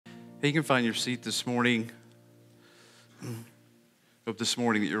Hey, you can find your seat this morning. Hope this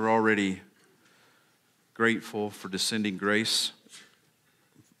morning that you're already grateful for descending grace.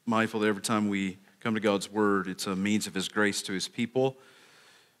 Mindful that every time we come to God's Word, it's a means of His grace to His people.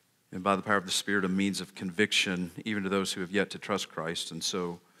 And by the power of the Spirit, a means of conviction, even to those who have yet to trust Christ. And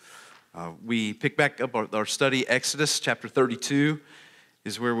so we pick back up our study. Exodus chapter 32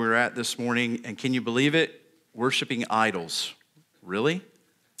 is where we're at this morning. And can you believe it? Worshiping idols. Really?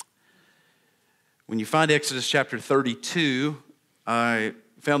 When you find Exodus chapter 32, I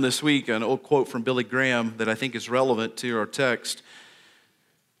found this week an old quote from Billy Graham that I think is relevant to our text.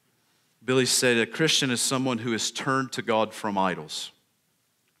 Billy said, "A Christian is someone who has turned to God from idols."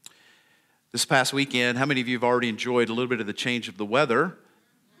 This past weekend, how many of you have already enjoyed a little bit of the change of the weather?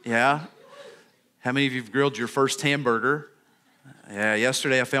 Yeah? How many of you have grilled your first hamburger? Yeah,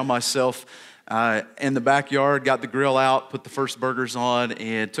 yesterday I found myself in the backyard, got the grill out, put the first burgers on,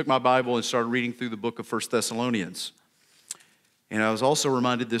 and took my Bible and started reading through the book of 1 Thessalonians. And I was also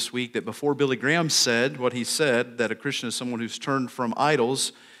reminded this week that before Billy Graham said what he said, that a Christian is someone who's turned from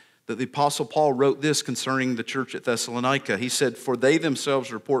idols, that the Apostle Paul wrote this concerning the church at Thessalonica. He said, "For they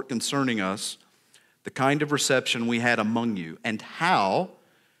themselves report concerning us the kind of reception we had among you, and how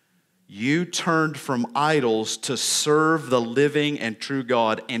you turned from idols to serve the living and true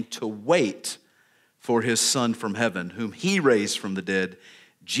God and to wait for His Son from heaven, whom He raised from the dead,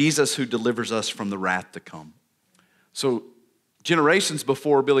 Jesus who delivers us from the wrath to come." So generations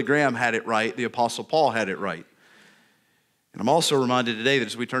before Billy Graham had it right, the Apostle Paul had it right. And I'm also reminded today that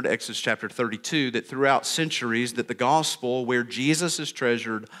as we turn to Exodus chapter 32, that throughout centuries, that the gospel, where Jesus is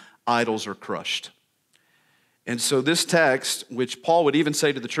treasured, idols are crushed. And so this text, which Paul would even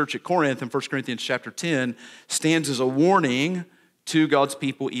say to the church at Corinth in 1 Corinthians chapter 10, stands as a warning to God's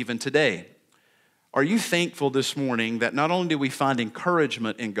people even today. Are you thankful this morning that not only do we find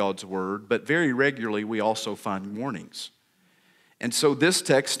encouragement in God's word, but very regularly we also find warnings? And so this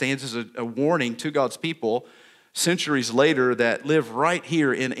text stands as a warning to God's people centuries later that live right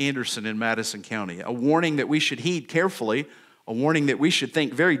here in Anderson in Madison County. A warning that we should heed carefully, a warning that we should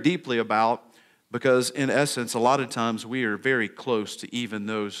think very deeply about, because in essence, a lot of times we are very close to even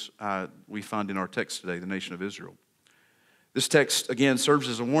those we find in our text today, the nation of Israel. This text, again, serves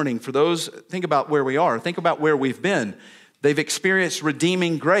as a warning for those. Think about where we are. Think about where we've been. They've experienced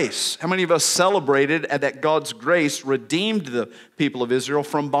redeeming grace. How many of us celebrated that God's grace redeemed the people of Israel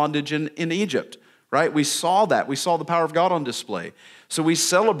from bondage in Egypt, right? We saw that. We saw the power of God on display. So we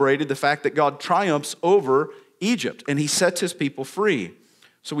celebrated the fact that God triumphs over Egypt and He sets His people free.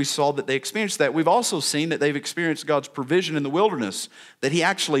 So we saw that they experienced that. We've also seen that they've experienced God's provision in the wilderness, that He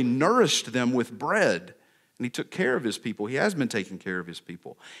actually nourished them with bread. And He took care of His people. He has been taking care of His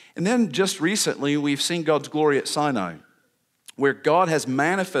people. And then just recently, we've seen God's glory at Sinai, where God has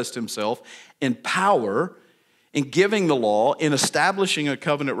manifested Himself in power, in giving the law, in establishing a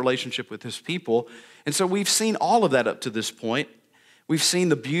covenant relationship with His people. And so we've seen all of that up to this point. We've seen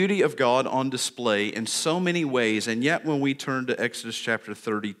the beauty of God on display in so many ways. And yet when we turn to Exodus chapter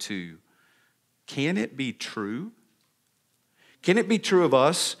 32, can it be true? Can it be true of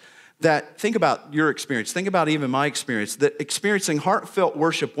us that, think about your experience, think about even my experience, that experiencing heartfelt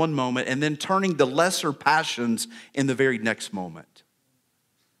worship one moment and then turning to lesser passions in the very next moment?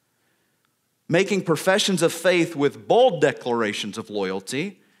 Making professions of faith with bold declarations of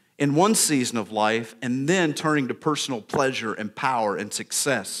loyalty in one season of life and then turning to personal pleasure and power and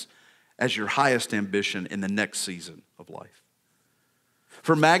success as your highest ambition in the next season of life.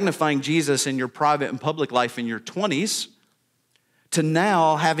 For magnifying Jesus in your private and public life in your 20s, to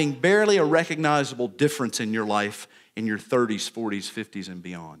now having barely a recognizable difference in your life in your 30s, 40s, 50s, and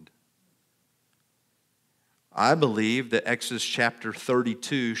beyond. I believe that Exodus chapter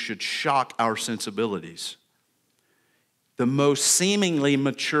 32 should shock our sensibilities. The most seemingly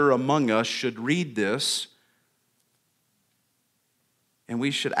mature among us should read this, and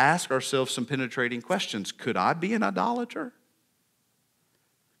we should ask ourselves some penetrating questions. Could I be an idolater?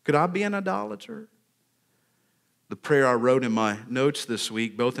 Could I be an idolater? The prayer I wrote in my notes this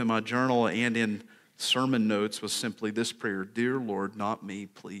week, both in my journal and in sermon notes, was simply this prayer: "Dear Lord, not me,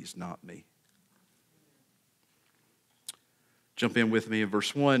 please not me." Jump in with me in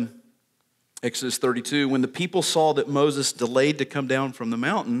verse 1, Exodus 32. When the people saw that Moses delayed to come down from the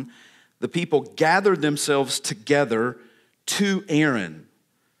mountain, the people gathered themselves together to Aaron.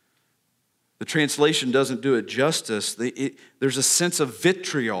 The translation doesn't do it justice. There's a sense of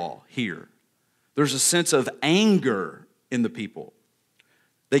vitriol here. There's a sense of anger in the people.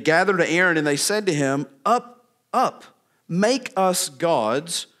 They gathered to Aaron and they said to him, "Up, up, make us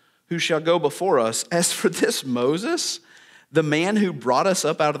gods who shall go before us. As for this Moses, The man who brought us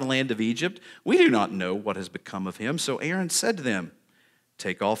up out of the land of Egypt, we do not know what has become of him. So Aaron said to them,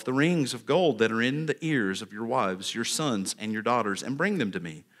 take off the rings of gold that are in the ears of your wives, your sons, and your daughters, and bring them to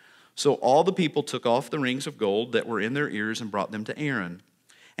me. So all the people took off the rings of gold that were in their ears and brought them to Aaron.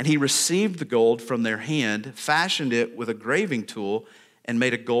 And he received the gold from their hand, fashioned it with a graving tool, and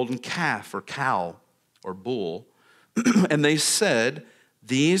made a golden calf or cow or bull. And they said,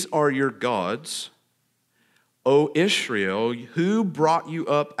 these are your gods, O Israel, who brought you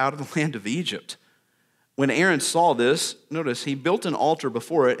up out of the land of Egypt. When Aaron saw this, notice, he built an altar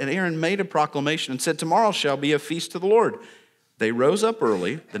before it, and Aaron made a proclamation and said, tomorrow shall be a feast to the Lord. They rose up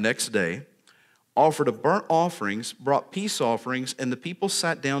early the next day, offered a burnt offerings, brought peace offerings, and the people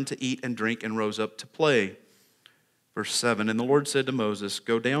sat down to eat and drink and rose up to play. Verse 7, and the Lord said to Moses,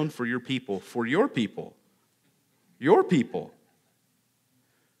 go down for your people,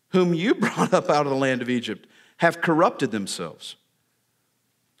 whom you brought up out of the land of Egypt, have corrupted themselves.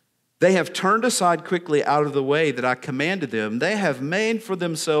 They have turned aside quickly out of the way that I commanded them. They have made for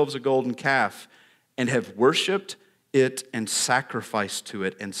themselves a golden calf and have worshipped it and sacrificed to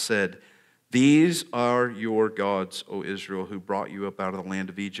it and said, these are your gods, O Israel, who brought you up out of the land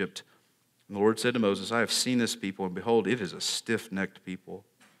of Egypt. And the Lord said to Moses, I have seen this people, and behold, it is a stiff-necked people.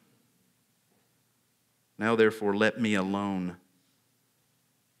 Now therefore let me alone,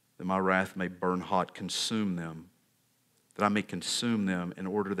 that my wrath may burn hot, consume them, that I may consume them in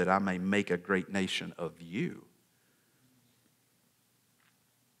order that I may make a great nation of you.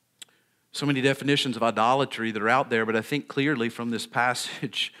 So many definitions of idolatry that are out there, but I think clearly from this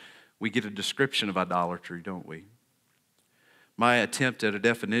passage we get a description of idolatry, don't we? My attempt at a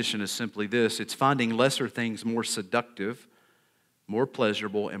definition is simply this. It's finding lesser things more seductive, more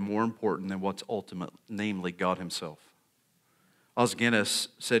pleasurable, and more important than what's ultimate, namely God himself. Os Guinness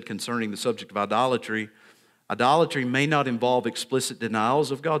said concerning the subject of idolatry, idolatry may not involve explicit denials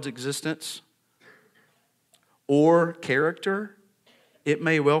of God's existence or character. It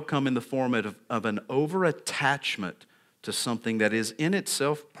may well come in the form of an over-attachment to something that is in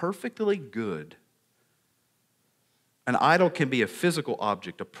itself perfectly good. An idol can be a physical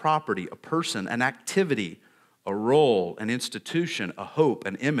object, a property, a person, an activity, a role, an institution, a hope,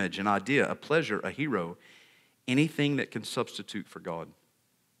 an image, an idea, a pleasure, a hero, anything that can substitute for God.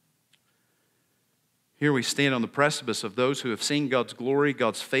 Here we stand on the precipice of those who have seen God's glory,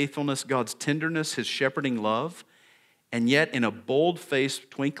 God's faithfulness, God's tenderness, his shepherding love, and yet in a bold-faced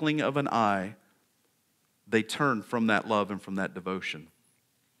twinkling of an eye, they turn from that love and from that devotion.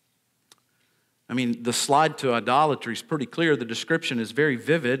 I mean, the slide to idolatry is pretty clear. The description is very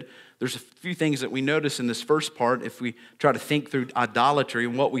vivid. There's a few things that we notice in this first part. If we try to think through idolatry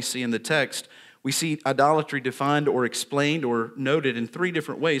and what we see in the text, we see idolatry defined or explained or noted in three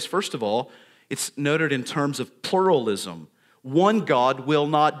different ways. First of all, it's noted in terms of pluralism. One God will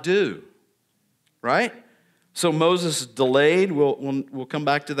not do, right? So Moses delayed. We'll come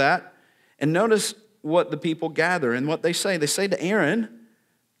back to that. And notice what the people gather and what they say. They say to Aaron,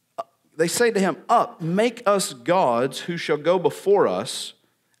 they say to him, up, make us gods who shall go before us.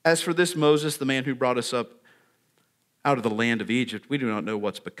 As for this Moses, the man who brought us up out of the land of Egypt, we do not know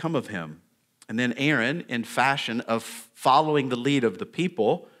what's become of him. And then Aaron, in fashion of following the lead of the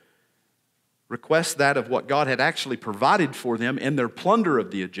people, requests that of what God had actually provided for them in their plunder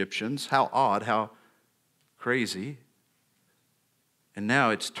of the Egyptians. How odd, how crazy. And now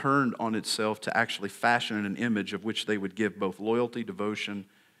it's turned on itself to actually fashion an image of which they would give both loyalty, devotion,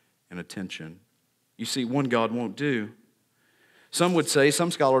 and attention. You see, one God won't do. Some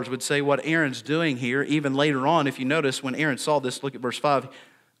scholars would say what Aaron's doing here, even later on, if you notice, when Aaron saw this, look at verse 5.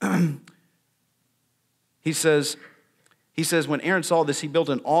 He says, when Aaron saw this, he built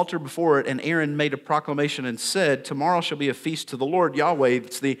an altar before it, and Aaron made a proclamation and said, tomorrow shall be a feast to the Lord Yahweh.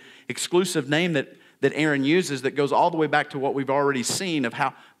 It's the exclusive name that Aaron uses that goes all the way back to what we've already seen of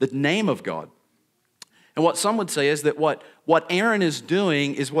how the name of God. And what some would say is that what Aaron is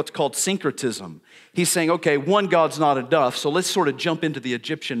doing is what's called syncretism. He's saying, okay, one God's not enough, so let's sort of jump into the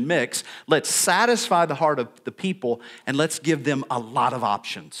Egyptian mix. Let's satisfy the heart of the people, and let's give them a lot of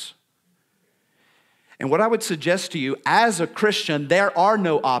options. And what I would suggest to you, as a Christian, there are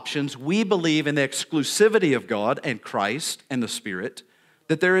no options. We believe in the exclusivity of God and Christ and the Spirit,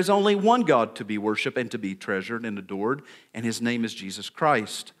 that there is only one God to be worshiped and to be treasured and adored, and his name is Jesus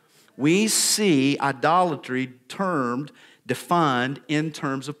Christ. We see idolatry defined in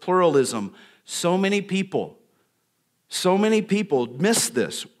terms of pluralism. So many people miss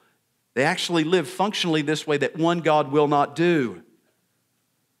this. They actually live functionally this way, that one God will not do.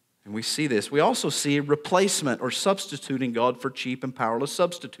 And we see this. We also see replacement or substituting God for cheap and powerless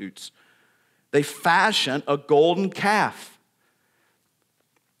substitutes. They fashion a golden calf.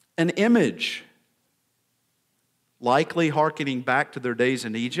 an image, likely hearkening back to their days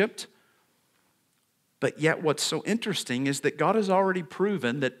in Egypt. But yet what's so interesting is that God has already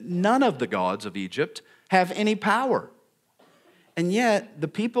proven that none of the gods of Egypt have any power. And yet the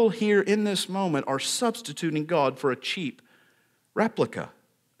people here in this moment are substituting God for a cheap replica.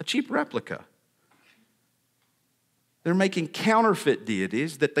 A cheap replica. They're making counterfeit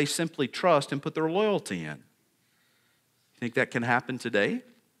deities that they simply trust and put their loyalty in. You think that can happen today?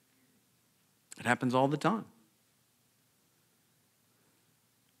 It happens all the time.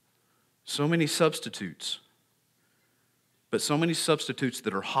 So many substitutes, but so many substitutes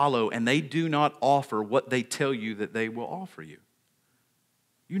that are hollow, and they do not offer what they tell you that they will offer you.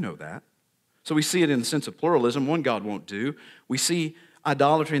 You know that. So we see it in the sense of pluralism. One God won't do. We see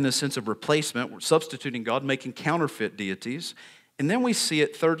idolatry in the sense of replacement. We're substituting God, making counterfeit deities. And then we see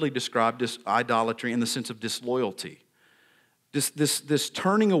it thirdly described as idolatry in the sense of disloyalty. This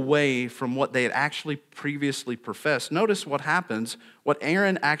turning away from what they had actually previously professed. Notice what happens, what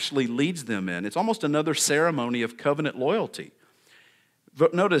Aaron actually leads them in. It's almost another ceremony of covenant loyalty.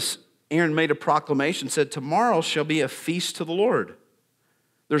 Notice Aaron made a proclamation, said, "Tomorrow shall be a feast to the Lord."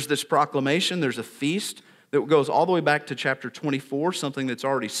 There's this proclamation, there's a feast that goes all the way back to chapter 24, something that's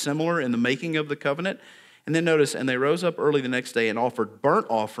already similar in the making of the covenant. And then notice, and they rose up early the next day and offered burnt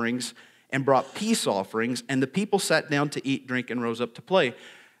offerings and brought peace offerings, and the people sat down to eat, drink, and rose up to play.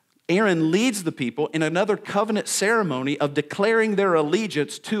 Aaron leads the people in another covenant ceremony of declaring their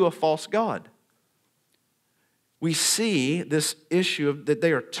allegiance to a false god. We see this issue of that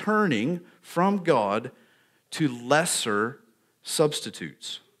they are turning from God to lesser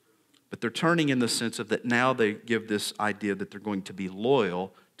substitutes. But they're turning in the sense of that now they give this idea that they're going to be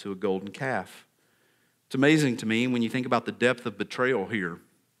loyal to a golden calf. It's amazing to me when you think about the depth of betrayal here.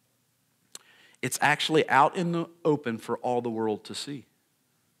 It's actually out in the open for all the world to see.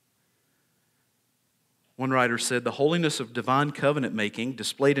 One writer said, the holiness of divine covenant making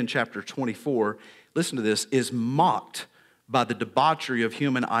displayed in chapter 24, listen to this, is mocked by the debauchery of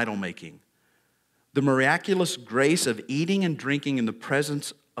human idol making. The miraculous grace of eating and drinking in the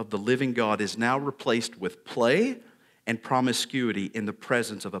presence of the living God is now replaced with play and promiscuity in the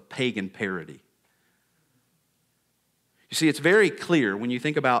presence of a pagan parody. You see, it's very clear when you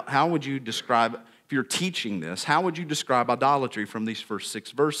think about how would you describe, if you're teaching this, how would you describe idolatry from these first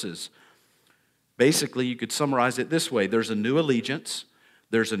 6 verses? Basically, you could summarize it this way. There's a new allegiance,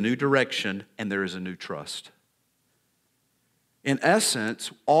 there's a new direction, and there is a new trust. In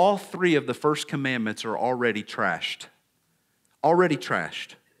essence, all 3 of the first commandments are already trashed. Already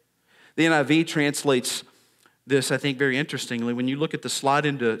trashed. The NIV translates this, I think, very interestingly. When you look at the slide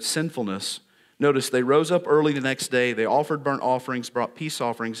into sinfulness, notice they rose up early the next day, they offered burnt offerings, brought peace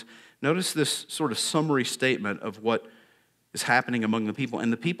offerings. Notice this sort of summary statement of what is happening among the people.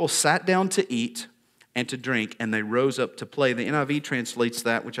 And the people sat down to eat and to drink, and they rose up to play. The NIV translates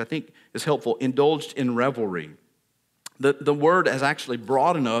that, which I think is helpful, indulged in revelry. The word is actually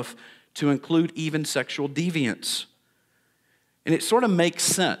broad enough to include even sexual deviance. And it sort of makes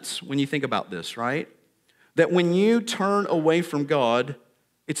sense when you think about this, right? That when you turn away from God,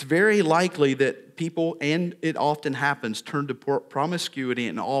 it's very likely that people, and it often happens, turn to promiscuity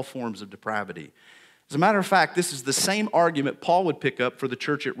and all forms of depravity. As a matter of fact, this is the same argument Paul would pick up for the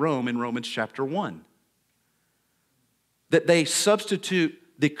church at Rome in Romans chapter 1. That they substitute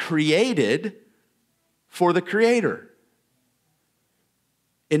the created for the creator.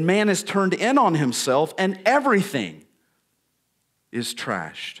 And man has turned in on himself, and everything is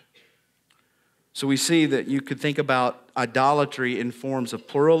trashed. So we see that you could think about idolatry in forms of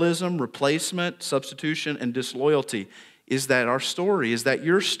pluralism, replacement, substitution, and disloyalty. Is that our story? Is that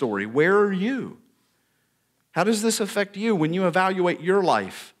your story? Where are you? How does this affect you when you evaluate your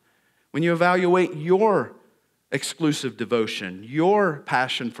life? When you evaluate your exclusive devotion, your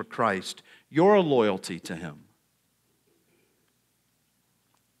passion for Christ, your loyalty to Him?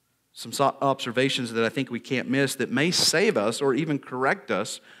 Some observations that I think we can't miss that may save us or even correct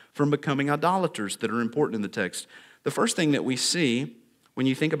us from becoming idolaters that are important in the text. The first thing that we see when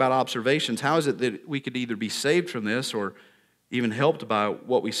you think about observations, how is it that we could either be saved from this or even helped by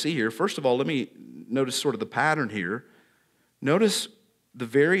what we see here? First of all, let me notice sort of the pattern here. Notice the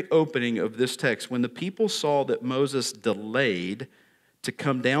very opening of this text. When the people saw that Moses delayed to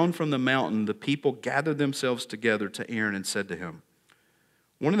come down from the mountain, the people gathered themselves together to Aaron and said to him.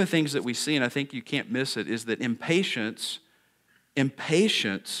 One of the things that we see, and I think you can't miss it, is that impatience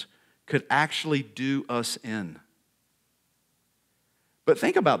could actually do us in. But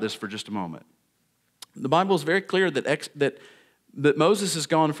think about this for just a moment. The Bible is very clear that Moses has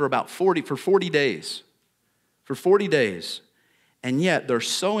gone for about 40 days. For 40 days. And yet they're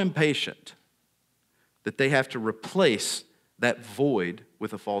so impatient that they have to replace that void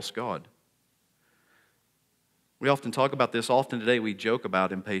with a false god. We often talk about this. Often today we joke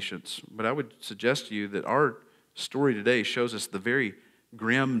about impatience. But I would suggest to you that our story today shows us the very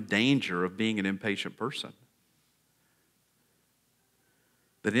grim danger of being an impatient person.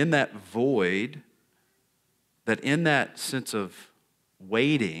 That in that void, that in that sense of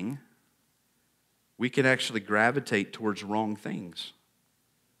waiting, we can actually gravitate towards wrong things.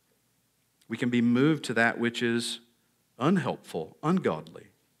 We can be moved to that which is unhelpful, ungodly.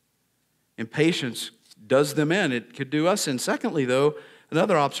 Impatience does them in. It could do us in. Secondly, though,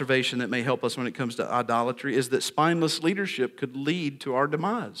 another observation that may help us when it comes to idolatry is that spineless leadership could lead to our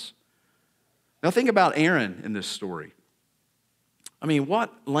demise. Now think about Aaron in this story. I mean,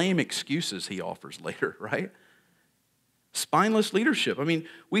 what lame excuses he offers later, right? Spineless leadership. I mean,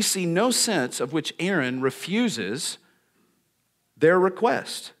 we see no sense of which Aaron refuses their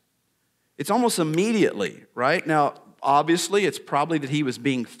request. It's almost immediately, right? Now, obviously, it's probably that he was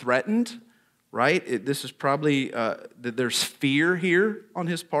being threatened, right? This is probably that there's fear here on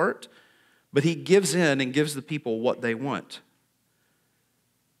his part, but he gives in and gives the people what they want.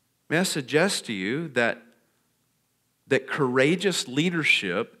 May I suggest to you that courageous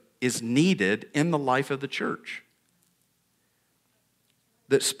leadership is needed in the life of the church.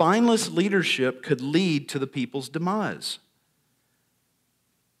 That spineless leadership could lead to the people's demise.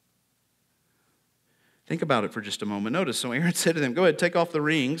 Think about it for just a moment. Notice, so Aaron said to them, go ahead, take off the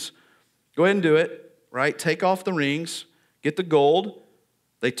rings. Go ahead and do it, right? Take off the rings, get the gold.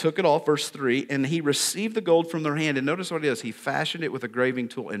 They took it off, verse 3, and he received the gold from their hand. And notice what he does. He fashioned it with a graving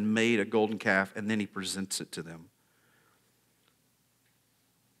tool and made a golden calf, and then he presents it to them.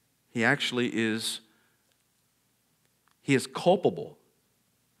 He actually is culpable.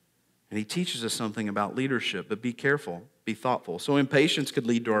 And he teaches us something about leadership, but be careful, be thoughtful. So impatience could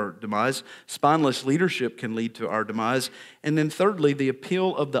lead to our demise. Spineless leadership can lead to our demise. And then thirdly, the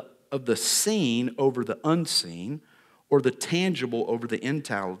appeal of the seen over the unseen, or the tangible over the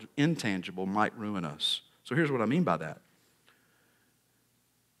intangible might ruin us. So here's what I mean by that.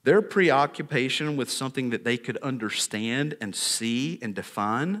 Their preoccupation with something that they could understand and see and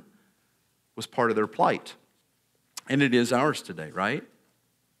define was part of their plight. And it is ours today, right?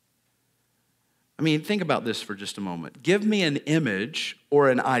 I mean, think about this for just a moment. Give me an image or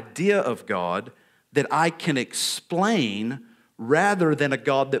an idea of God that I can explain rather than a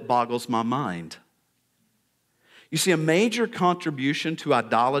God that boggles my mind. You see, a major contribution to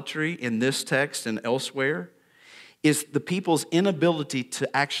idolatry in this text and elsewhere is the people's inability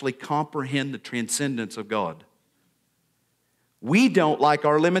to actually comprehend the transcendence of God. We don't like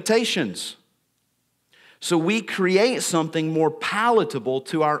our limitations. So we create something more palatable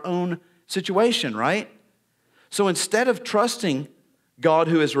to our own situation, right? So instead of trusting God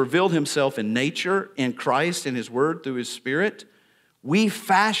who has revealed himself in nature, in Christ, in his word, through his Spirit, we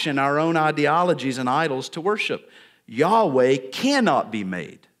fashion our own ideologies and idols to worship. Yahweh cannot be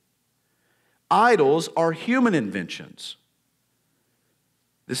made. Idols are human inventions.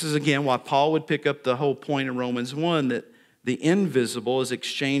 This is again why Paul would pick up the whole point in Romans 1 that the invisible is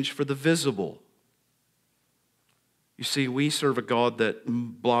exchanged for the visible. You see, we serve a God that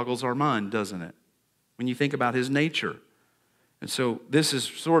boggles our mind, doesn't it? When you think about his nature. And so this is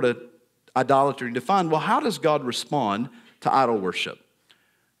sort of idolatry defined. Well, how does God respond to idol worship?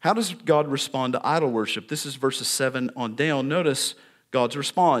 How does God respond to idol worship? This is verses 7 on down. Notice God's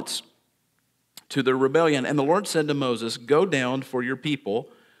response to their rebellion. And the Lord said to Moses, go down, for your people,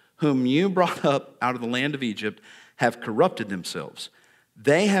 whom you brought up out of the land of Egypt, have corrupted themselves.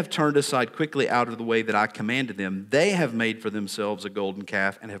 They have turned aside quickly out of the way that I commanded them. They have made for themselves a golden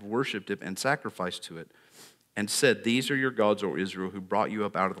calf and have worshipped it and sacrificed to it and said, these are your gods, O Israel, who brought you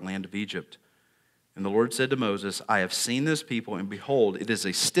up out of the land of Egypt. And the Lord said to Moses, I have seen this people, and behold, it is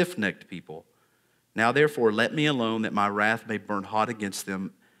a stiff-necked people. Now therefore let me alone, that my wrath may burn hot against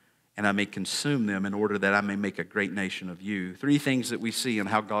them, and I may consume them, in order that I may make a great nation of you. Three things that we see in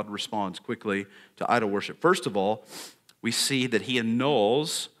how God responds quickly to idol worship. First of all, we see that he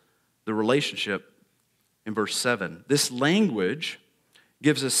annuls the relationship in verse 7. This language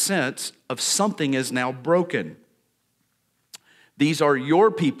gives a sense of something is now broken. These are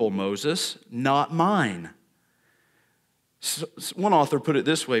your people, Moses, not mine. So one author put it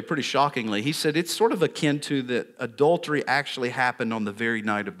this way, pretty shockingly. He said it's sort of akin to that adultery actually happened on the very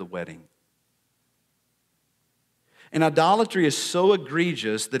night of the wedding. And idolatry is so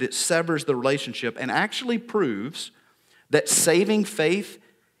egregious that it severs the relationship and actually proves that saving faith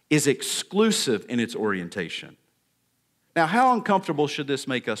is exclusive in its orientation. Now, how uncomfortable should this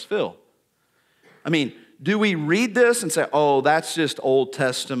make us feel? I mean, Do we read this and say, oh, that's just Old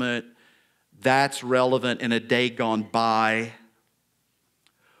Testament, that's relevant in a day gone by?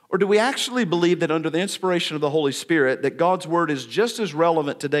 Or do we actually believe that under the inspiration of the Holy Spirit that God's Word is just as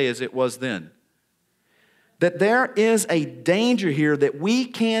relevant today as it was then? That there is a danger here that we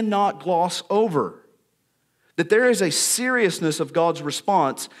cannot gloss over. That there is a seriousness of God's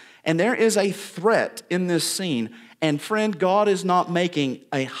response, and there is a threat in this scene. And friend, God is not making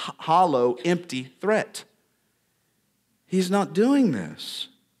a hollow, empty threat. He's not doing this.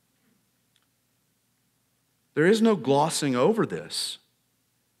 There is no glossing over this.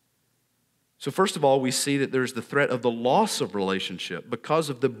 So first of all, we see that there's the threat of the loss of relationship because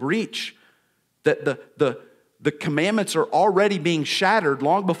of the breach, that the commandments are already being shattered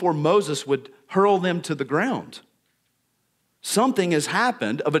long before Moses would hurl them to the ground. Something has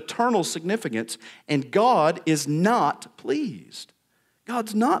happened of eternal significance, and God is not pleased.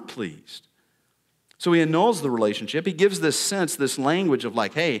 God's not pleased. So he annuls the relationship. He gives this sense, this language of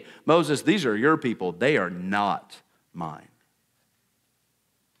like, hey, Moses, these are your people. They are not mine.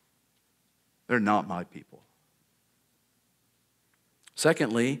 They're not my people.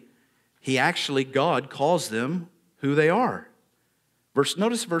 Secondly, God calls them who they are.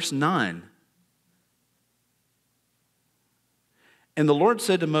 Notice verse 9. And the Lord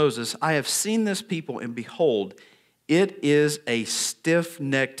said to Moses, I have seen this people, and behold, it is a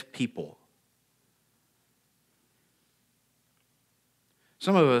stiff-necked people.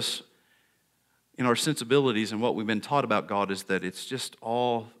 Some of us, in our sensibilities and what we've been taught about God, is that it's just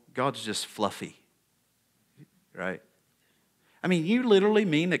God's just fluffy, right? I mean, you literally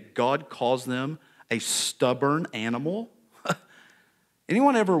mean that God calls them a stubborn animal?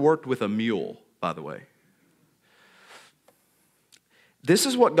 Anyone ever worked with a mule, by the way? This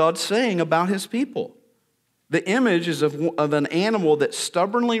is what God's saying about his people. The image is of an animal that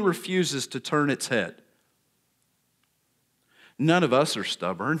stubbornly refuses to turn its head. None of us are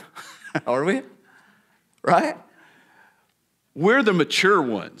stubborn, are we? Right? We're the mature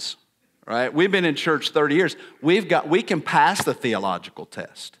ones, right? We've been in church 30 years. We can pass the theological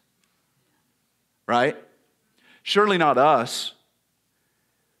test, right? Surely not us.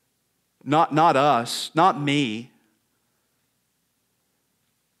 Not us, not me.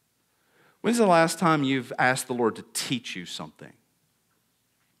 When's the last time you've asked the Lord to teach you something?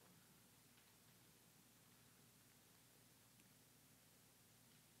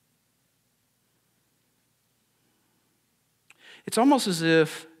 It's almost as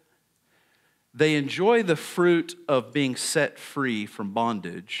if they enjoy the fruit of being set free from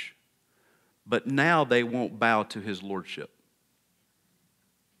bondage, but now they won't bow to his lordship.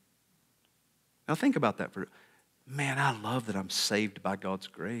 Now think about that man, I love that I'm saved by God's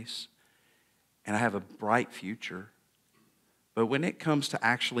grace and I have a bright future. But when it comes to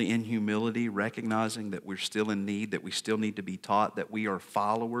actually in humility recognizing that we're still in need, that we still need to be taught, that we are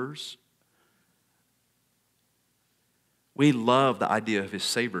followers, we love the idea of his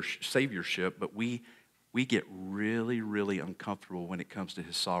saviorship, but we get really, really uncomfortable when it comes to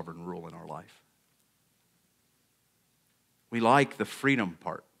his sovereign rule in our life. We like the freedom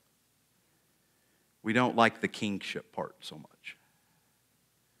part. We don't like the kingship part so much.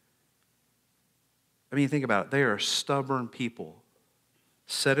 I mean, think about it. They are stubborn people,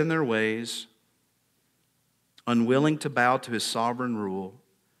 set in their ways, unwilling to bow to his sovereign rule,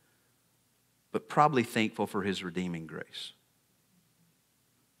 but probably thankful for his redeeming grace.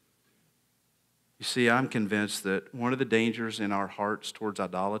 You see, I'm convinced that one of the dangers in our hearts towards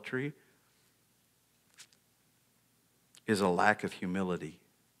idolatry is a lack of humility,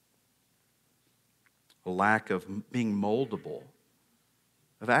 a lack of being moldable,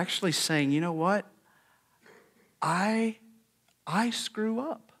 of actually saying, you know what? I screw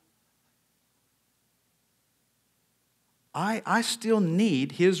up. I still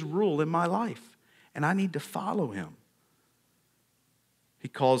need his rule in my life, and I need to follow him. He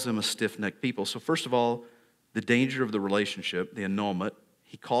calls them a stiff-necked people. So first of all, the danger of the relationship, the annulment,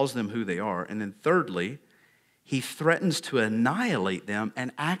 he calls them who they are. And then thirdly, he threatens to annihilate them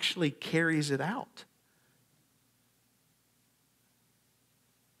and actually carries it out.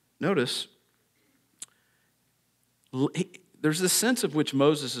 Notice, there's this sense of which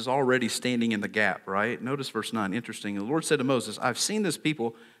Moses is already standing in the gap, right? Notice verse 9, interesting. The Lord said to Moses, I've seen this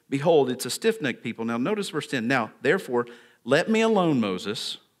people. Behold, it's a stiff-necked people. Now notice verse 10. Now, therefore, let me alone,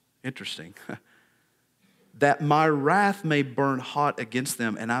 Moses. Interesting. That my wrath may burn hot against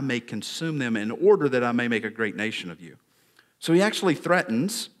them and I may consume them in order that I may make a great nation of you. So he actually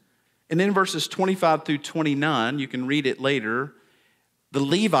threatens. And then verses 25 through 29, you can read it later, the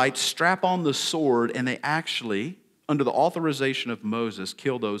Levites strap on the sword and they actually, under the authorization of Moses,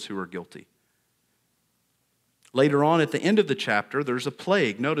 kill those who are guilty. Later on at the end of the chapter, there's a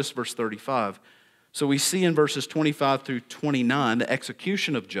plague. Notice verse 35. So we see in verses 25 through 29 the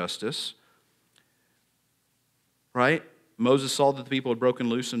execution of justice, right? Moses saw that the people had broken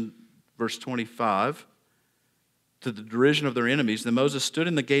loose in verse 25 to the derision of their enemies. Then Moses stood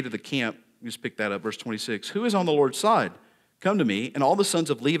in the gate of the camp. Just pick that up, verse 26. Who is on the Lord's side? Come to me. And all the sons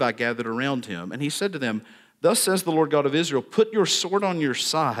of Levi gathered around him. And he said to them, thus says the Lord God of Israel, put your sword on your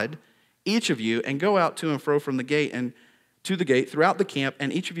side, each of you, and go out to and fro from the gate and to the gate throughout the camp,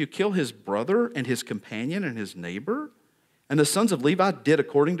 and each of you kill his brother and his companion and his neighbor. And the sons of Levi did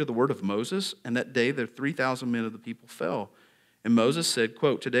according to the word of Moses, and that day the 3,000 men of the people fell. And Moses said,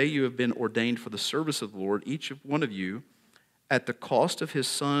 quote, today you have been ordained for the service of the Lord, each one of you, at the cost of his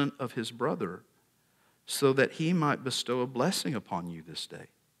son of his brother, so that he might bestow a blessing upon you this day.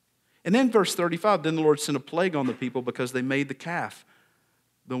 And then verse 35, then the Lord sent a plague on the people because they made the calf,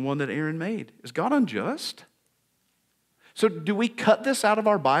 the one that Aaron made. Is God unjust? So do we cut this out of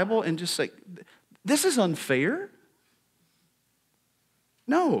our Bible and just say, this is unfair?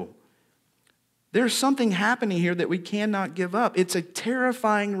 No. There's something happening here that we cannot give up. It's a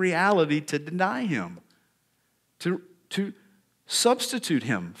terrifying reality to deny him, to substitute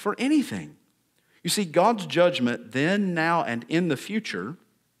him for anything. You see, God's judgment then, now, and in the future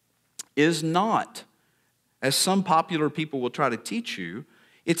is not, as some popular people will try to teach you,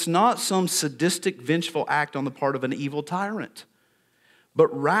 it's not some sadistic, vengeful act on the part of an evil tyrant, but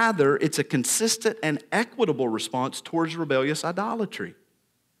rather it's a consistent and equitable response towards rebellious idolatry.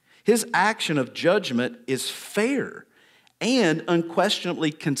 His action of judgment is fair and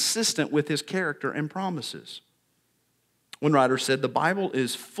unquestionably consistent with his character and promises. One writer said the Bible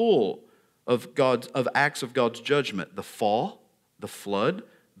is full of acts of God's judgment: the fall, the flood,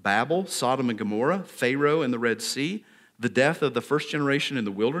 Babel, Sodom and Gomorrah, Pharaoh and the Red Sea, the death of the first generation in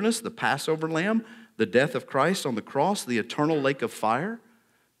the wilderness, the Passover lamb, the death of Christ on the cross, the eternal lake of fire.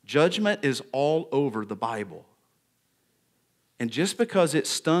 Judgment is all over the Bible. And just because it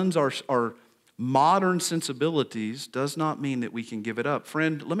stuns our modern sensibilities does not mean that we can give it up.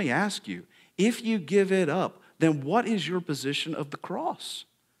 Friend, let me ask you, if you give it up, then what is your position of the cross?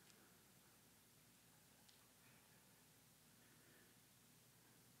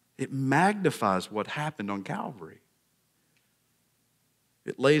 It magnifies what happened on Calvary.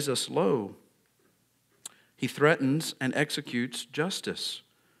 It lays us low. He threatens and executes justice.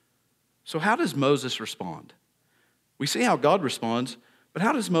 So how does Moses respond? We see how God responds, but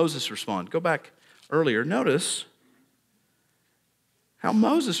how does Moses respond? Go back earlier. Notice how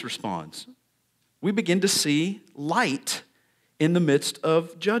Moses responds. We begin to see light in the midst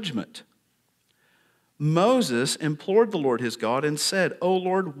of judgment. Moses implored the Lord his God and said, O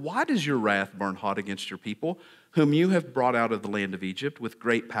Lord, why does your wrath burn hot against your people, whom you have brought out of the land of Egypt with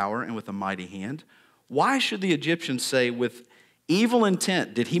great power and with a mighty hand? Why should the Egyptians say, with evil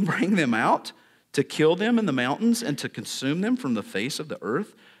intent did he bring them out, to kill them in the mountains and to consume them from the face of the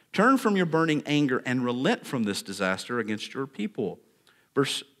earth? Turn from your burning anger and relent from this disaster against your people.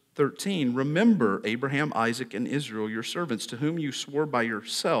 Verse 13, remember Abraham, Isaac, and Israel, your servants, to whom you swore by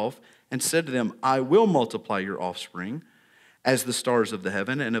yourself and said to them, I will multiply your offspring as the stars of the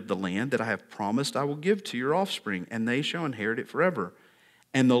heaven and of the land that I have promised I will give to your offspring, and they shall inherit it forever.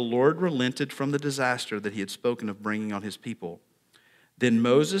 And the Lord relented from the disaster that he had spoken of bringing on his people. Then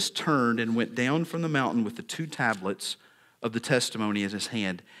Moses turned and went down from the mountain with the 2 tablets of the testimony in his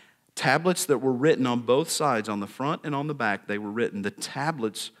hand. Tablets that were written on both sides, on the front and on the back, they were written. The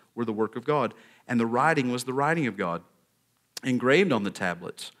tablets were the work of God, and the writing was the writing of God, engraved on the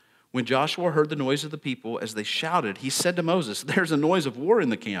tablets. When Joshua heard the noise of the people as they shouted, he said to Moses, there's a noise of war in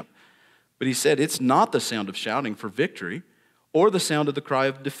the camp. But he said, it's not the sound of shouting for victory or the sound of the cry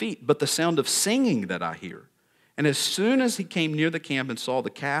of defeat, but the sound of singing that I hear. And as soon as he came near the camp and saw the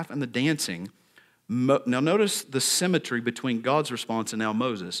calf and the dancing, now notice the symmetry between God's response and now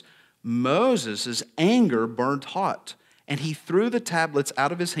Moses. Moses' anger burned hot, and he threw the tablets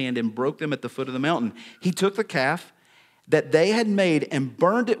out of his hand and broke them at the foot of the mountain. He took the calf that they had made and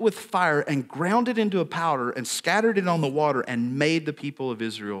burned it with fire and ground it into a powder and scattered it on the water and made the people of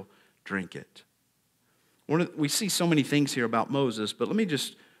Israel drink it. We see so many things here about Moses, but let me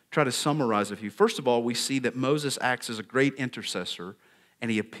just try to summarize a few. First of all, we see that Moses acts as a great intercessor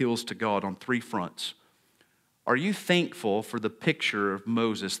and he appeals to God on 3 fronts. Are you thankful for the picture of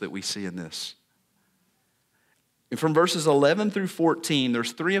Moses that we see in this? And from verses 11 through 14,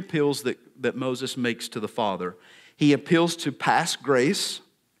 there's 3 appeals that Moses makes to the Father. He appeals to past grace,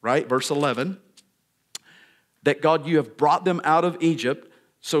 right? Verse 11, that God, you have brought them out of Egypt,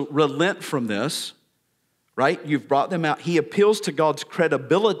 so relent from this. Right? You've brought them out. He appeals to God's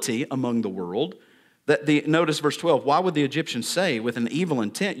credibility among the world. Notice verse 12. Why would the Egyptians say, with an evil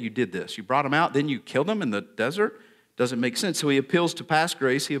intent you did this? You brought them out, then you killed them in the desert? Doesn't make sense. So he appeals to past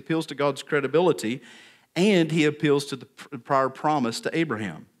grace, he appeals to God's credibility, and he appeals to the prior promise to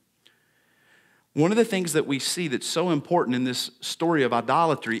Abraham. One of the things that we see that's so important in this story of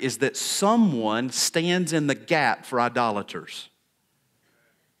idolatry is that someone stands in the gap for idolaters.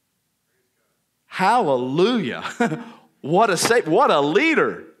 Hallelujah. What a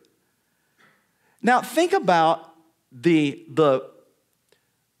leader. Now think about the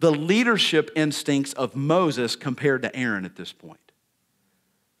leadership instincts of Moses compared to Aaron at this point.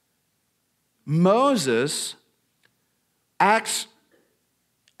 Moses acts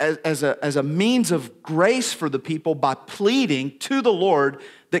as a means of grace for the people by pleading to the Lord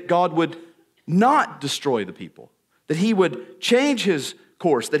that God would not destroy the people, that he would change his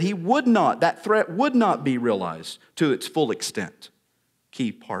course, that threat would not be realized to its full extent.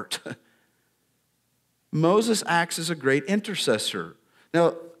 Key part. Moses acts as a great intercessor.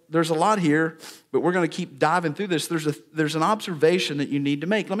 Now, there's a lot here, but we're going to keep diving through this. There's an observation that you need to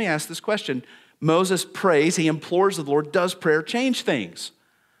make. Let me ask this question. Moses prays, he implores the Lord. Does prayer change things?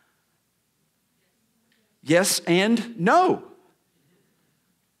 Yes and no.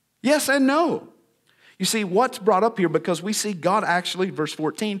 Yes and no. You see, what's brought up here, because we see God actually, verse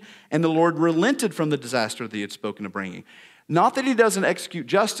 14, and the Lord relented from the disaster that he had spoken of bringing. Not that he doesn't execute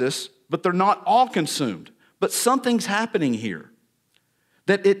justice, but they're not all consumed. But something's happening here.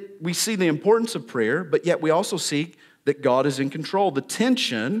 We see the importance of prayer, but yet we also see that God is in control. The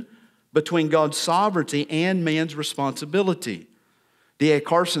tension between God's sovereignty and man's responsibility. D.A.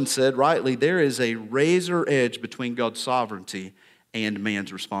 Carson said rightly, there is a razor edge between God's sovereignty and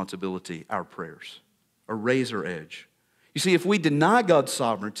man's responsibility, our prayers. A razor edge. You see, if we deny God's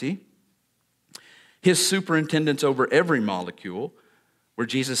sovereignty, his superintendence over every molecule, where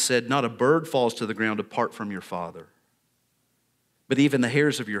Jesus said, not a bird falls to the ground apart from your Father, but even the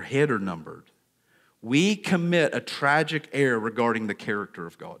hairs of your head are numbered, we commit a tragic error regarding the character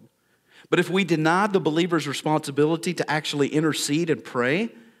of God. But if we deny the believer's responsibility to actually intercede and pray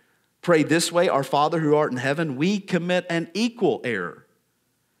this way, our Father who art in heaven, we commit an equal error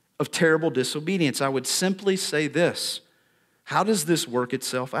of terrible disobedience. I would simply say this. How does this work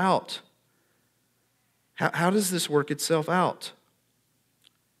itself out? How does this work itself out?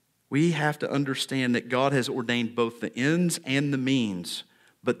 We have to understand that God has ordained both the ends and the means.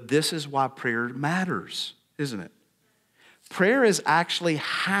 But this is why prayer matters, isn't it? Prayer is actually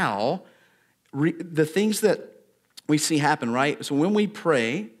how the things that we see happen, right? So when we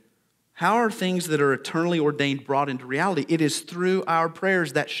pray, how are things that are eternally ordained brought into reality? It is through our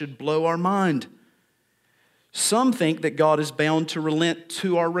prayers. That should blow our mind. Some think that God is bound to relent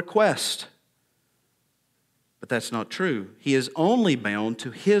to our request. But that's not true. He is only bound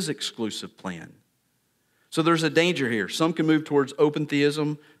to his exclusive plan. So there's a danger here. Some can move towards open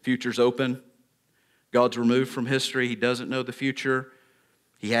theism. Future's open. God's removed from history. He doesn't know the future.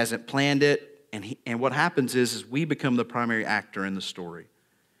 He hasn't planned it. And what happens is we become the primary actor in the story.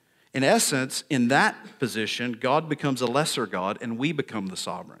 In essence, in that position, God becomes a lesser God and we become the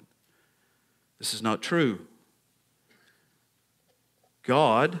sovereign. This is not true.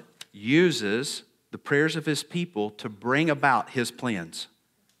 God uses the prayers of his people to bring about his plans.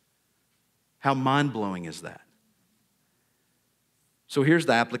 How mind-blowing is that? So here's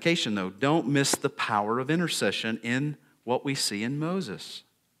the application, though. Don't miss the power of intercession in what we see in Moses.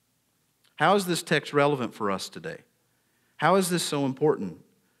 How is this text relevant for us today? How is this so important?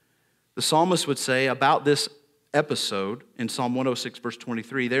 The psalmist would say about this episode in Psalm 106, verse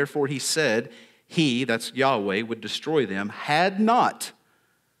 23, therefore he said, he, that's Yahweh, would destroy them, had not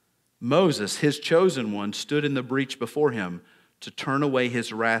Moses, his chosen one, stood in the breach before him to turn away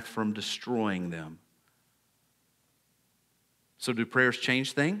his wrath from destroying them. So do prayers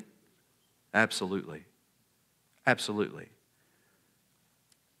change things? Absolutely. Absolutely.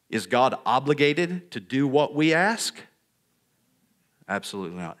 Is God obligated to do what we ask?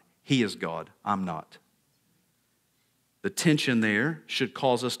 Absolutely not. He is God. I'm not. The tension there should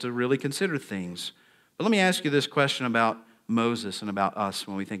cause us to really consider things. But let me ask you this question about Moses and about us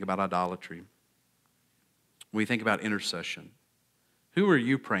when we think about idolatry. When we think about intercession. Who are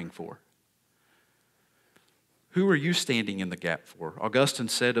you praying for? Who are you standing in the gap for? Augustine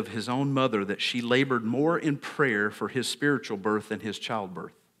said of his own mother that she labored more in prayer for his spiritual birth than his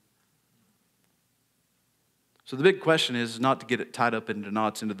childbirth. So the big question is not to get it tied up into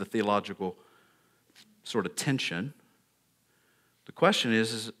knots into the theological sort of tension. The question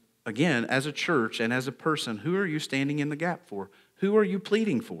is, again, as a church and as a person, who are you standing in the gap for? Who are you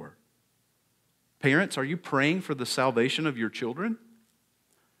pleading for? Parents, are you praying for the salvation of your children?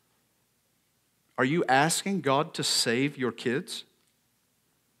 Are you asking God to save your kids?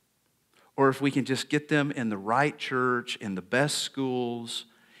 Or if we can just get them in the right church, in the best schools,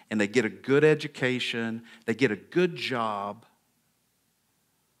 and they get a good education, they get a good job,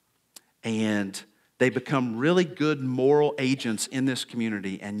 and they become really good moral agents in this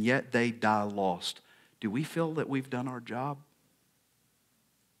community, and yet they die lost. Do we feel that we've done our job?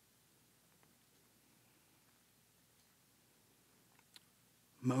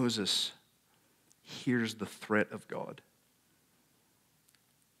 Moses hears the threat of God,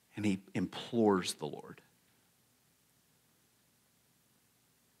 and he implores the Lord.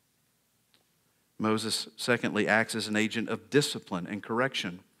 Moses, secondly, acts as an agent of discipline and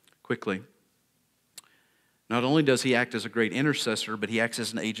correction. Quickly. Not only does he act as a great intercessor, but he acts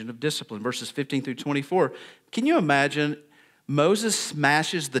as an agent of discipline. Verses 15 through 24. Can you imagine Moses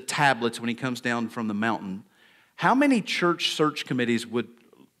smashes the tablets when he comes down from the mountain? How many church search committees would,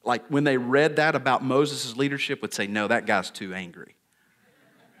 like when they read that about Moses' leadership, would say, no, that guy's too angry?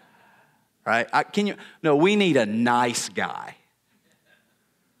 Right? We need a nice guy.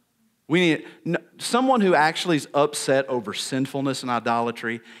 We need someone who actually is upset over sinfulness and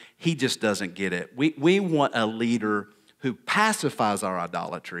idolatry. He just doesn't get it. We want a leader who pacifies our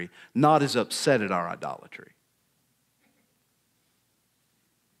idolatry, not is upset at our idolatry.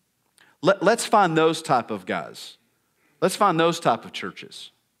 Let's find those type of guys. Let's find those type of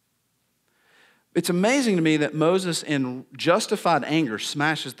churches. It's amazing to me that Moses, in justified anger,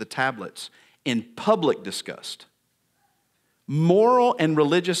 smashes the tablets in public disgust. Moral and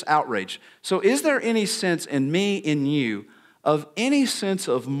religious outrage. So is there any sense in me, in you, of any sense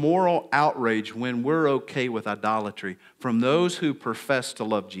of moral outrage when we're okay with idolatry from those who profess to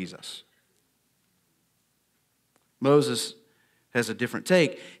love Jesus? Moses has a different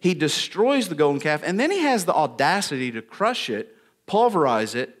take. He destroys the golden calf, and then he has the audacity to crush it,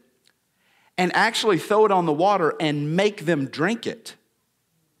 pulverize it, and actually throw it on the water and make them drink it.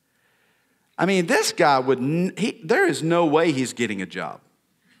 I mean, this guy there is no way he's getting a job.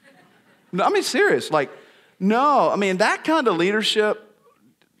 I mean, serious. No. I mean, that kind of leadership,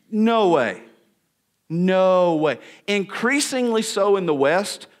 no way. No way. Increasingly so in the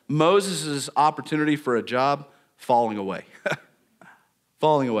West, Moses' opportunity for a job falling away.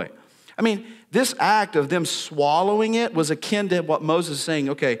 Falling away. I mean, this act of them swallowing it was akin to what Moses is saying,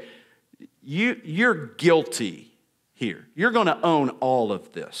 okay, you're guilty here. You're going to own all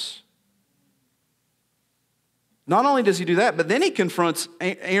of this. Not only does he do that, but then he confronts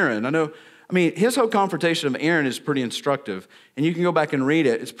Aaron. His whole confrontation of Aaron is pretty instructive. And you can go back and read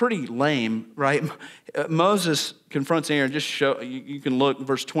it. It's pretty lame, right? Moses confronts Aaron. You can look,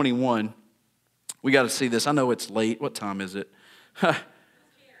 verse 21. We got to see this. I know it's late. What time is it?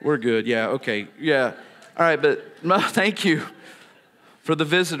 We're good. Yeah, okay. Yeah. All right, but thank you. For the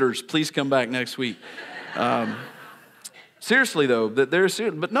visitors, please come back next week. Seriously, though,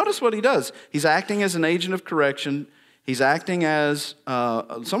 but notice what he does. He's acting as an agent of correction. He's acting as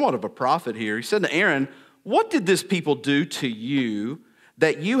somewhat of a prophet here. He said to Aaron, what did this people do to you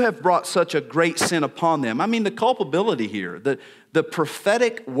that you have brought such a great sin upon them? I mean, the culpability here, the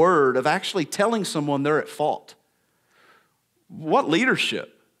prophetic word of actually telling someone they're at fault. What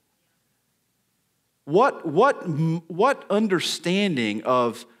leadership? What understanding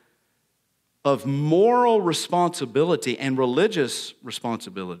of moral responsibility and religious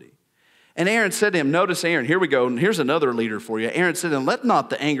responsibility? And Aaron said to him, notice Aaron, here we go, and here's another leader for you. Aaron said to him, let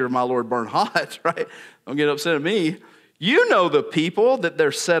not the anger of my Lord burn hot, right? Don't get upset at me. You know the people, that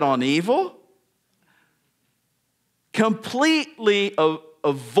they're set on evil. Completely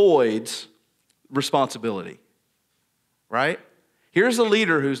avoids responsibility, right? Here's a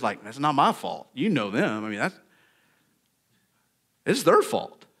leader who's like, that's not my fault. You know them. I mean, it's their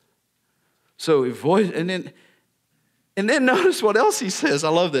fault. So avoid, and then notice what else he says. I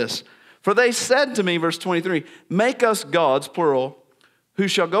love this. For they said to me, verse 23, make us gods, plural, who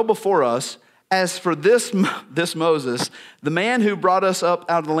shall go before us. As for this Moses, the man who brought us up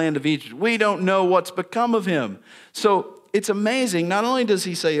out of the land of Egypt, we don't know what's become of him. So it's amazing. Not only does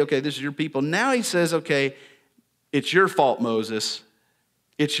he say, okay, this is your people. Now he says, okay, it's your fault, Moses.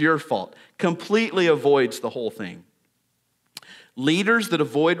 It's your fault. Completely avoids the whole thing. Leaders that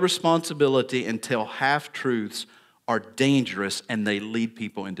avoid responsibility and tell half-truths are dangerous, and they lead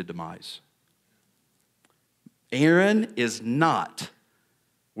people into demise. Aaron is not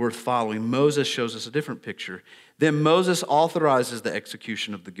worth following. Moses shows us a different picture. Then Moses authorizes the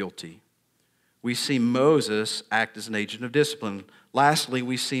execution of the guilty. We see Moses act as an agent of discipline. Lastly,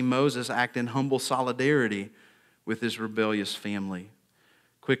 we see Moses act in humble solidarity with his rebellious family.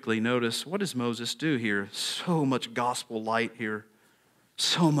 Quickly, notice, what does Moses do here? So much gospel light here.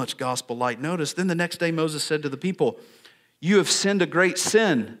 So much gospel light. Notice, then the next day Moses said to the people, you have sinned a great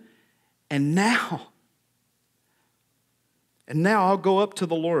sin, and now I'll go up to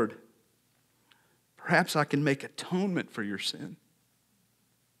the Lord. Perhaps I can make atonement for your sin.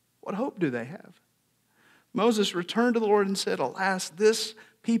 What hope do they have? Moses returned to the Lord and said, alas, this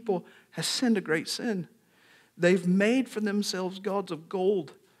people has sinned a great sin. They've made for themselves gods of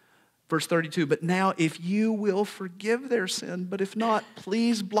gold. Verse 32, but now if you will forgive their sin, but if not,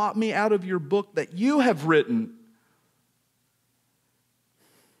 please blot me out of your book that you have written.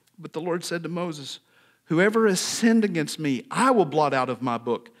 But the Lord said to Moses, whoever has sinned against me, I will blot out of my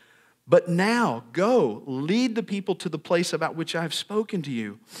book. But now go, lead the people to the place about which I have spoken to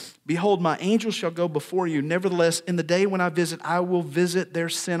you. Behold, my angel shall go before you. Nevertheless, in the day when I visit, I will visit their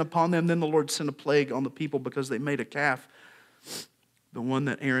sin upon them. Then the Lord sent a plague on the people because they made a calf, the one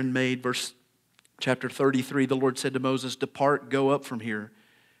that Aaron made. Chapter 33, the Lord said to Moses, depart, go up from here,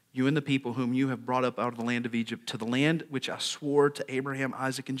 you and the people whom you have brought up out of the land of Egypt, to the land which I swore to Abraham,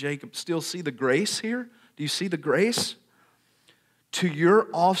 Isaac, and Jacob. Still see the grace here? Do you see the grace? To your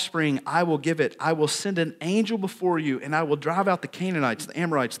offspring I will give it. I will send an angel before you, and I will drive out the Canaanites, the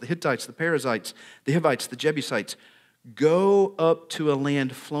Amorites, the Hittites, the Perizzites, the Hivites, the Jebusites. Go up to a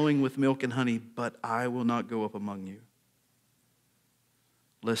land flowing with milk and honey, but I will not go up among you,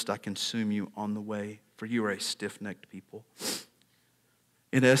 lest I consume you on the way, for you are a stiff-necked people.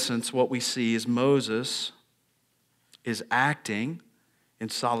 In essence, what we see is Moses is acting in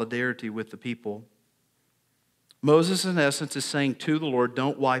solidarity with the people. Moses, in essence, is saying to the Lord,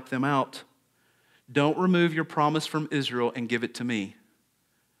 don't wipe them out. Don't remove your promise from Israel and give it to me.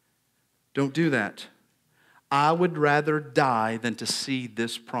 Don't do that. I would rather die than to see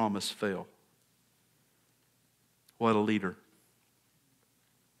this promise fail. What a leader.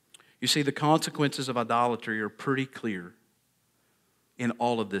 You see, the consequences of idolatry are pretty clear in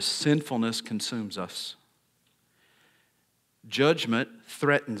all of this. Sinfulness consumes us. Judgment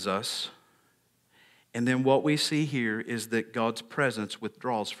threatens us. And then what we see here is that God's presence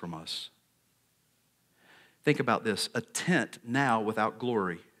withdraws from us. Think about this. A tent now without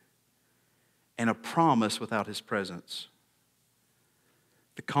glory, and a promise without His presence.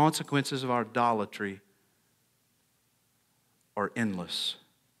 The consequences of our idolatry are endless.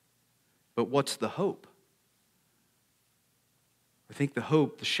 But what's the hope? I think the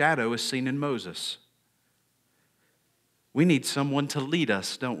hope, the shadow, is seen in Moses. We need someone to lead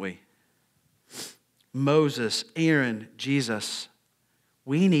us, don't we? Moses, Aaron, Jesus.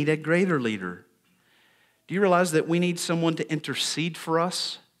 We need a greater leader. Do you realize that we need someone to intercede for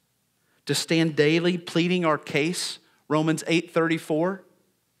us? To stand daily pleading our case? Romans 8:34.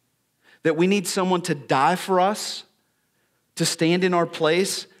 That we need someone to die for us? To stand in our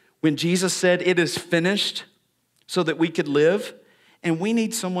place when Jesus said it is finished so that we could live? And we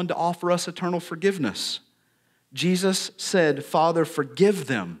need someone to offer us eternal forgiveness. Jesus said, Father, forgive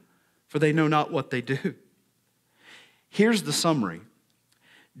them, for they know not what they do. Here's the summary.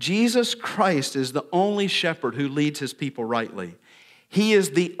 Jesus Christ is the only shepherd who leads His people rightly. He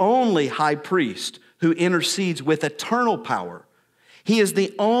is the only high priest who intercedes with eternal power. He is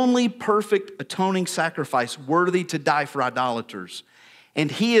the only perfect atoning sacrifice worthy to die for idolaters.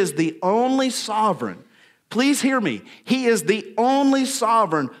 And He is the only sovereign. Please hear me. He is the only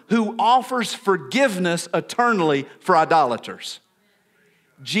sovereign who offers forgiveness eternally for idolaters.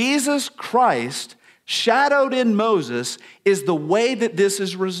 Jesus Christ, shadowed in Moses, is the way that this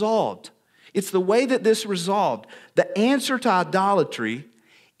is resolved. It's the way that this is resolved. The answer to idolatry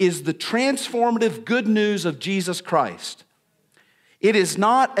is the transformative good news of Jesus Christ. It is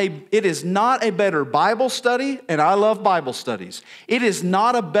not a better Bible study, and I love Bible studies. It is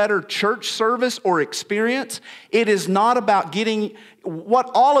not a better church service or experience. It is not about getting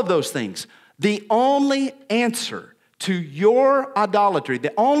all of those things. The only answer to your idolatry,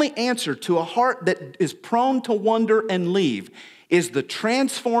 the only answer to a heart that is prone to wander and leave, is the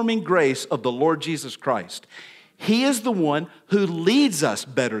transforming grace of the Lord Jesus Christ. He is the one who leads us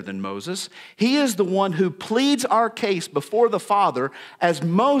better than Moses. He is the one who pleads our case before the Father as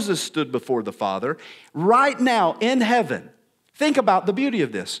Moses stood before the Father. Right now in heaven, think about the beauty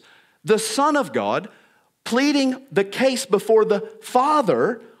of this. The Son of God pleading the case before the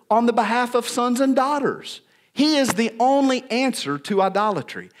Father on the behalf of sons and daughters. He is the only answer to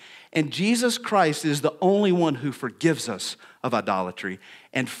idolatry. And Jesus Christ is the only one who forgives us of idolatry.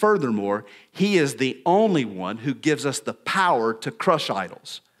 And furthermore, He is the only one who gives us the power to crush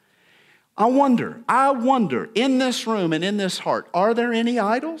idols. I wonder, in this room and in this heart, are there any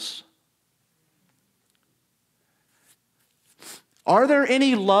idols? Are there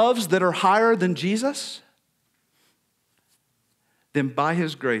any loves that are higher than Jesus? then by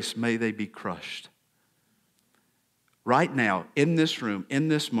His grace may they be crushed. Right now, in this room, in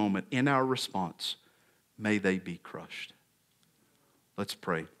this moment, in our response, may they be crushed. Let's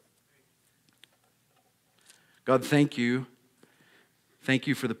pray. God, thank you. Thank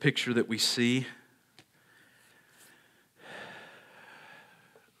you for the picture that we see.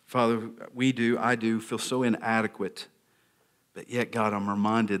 Father, I do feel so inadequate. But yet, God, I'm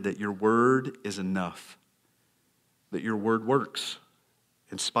reminded that your word is enough. That your word works.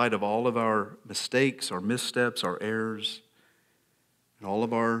 In spite of all of our mistakes, our missteps, our errors, and all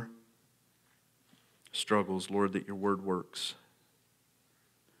of our struggles, Lord, that your word works.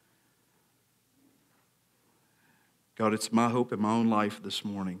 God, it's my hope in my own life this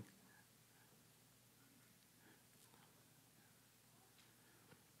morning.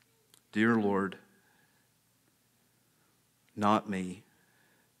 Dear Lord, not me.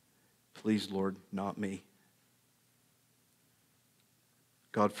 Please, Lord, not me.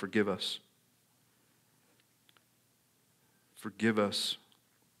 God, forgive us. Forgive us.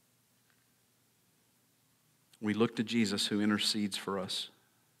 We look to Jesus who intercedes for us,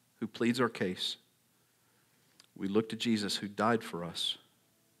 who pleads our case. We look to Jesus who died for us.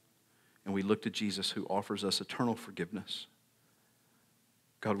 And we look to Jesus who offers us eternal forgiveness.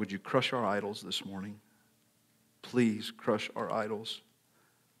 God, would you crush our idols this morning? Please crush our idols.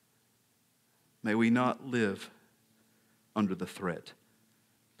 May we not live under the threat,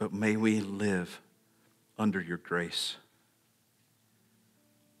 but may we live under your grace.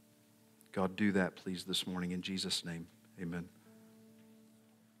 God, do that, please, this morning. In Jesus' name, amen.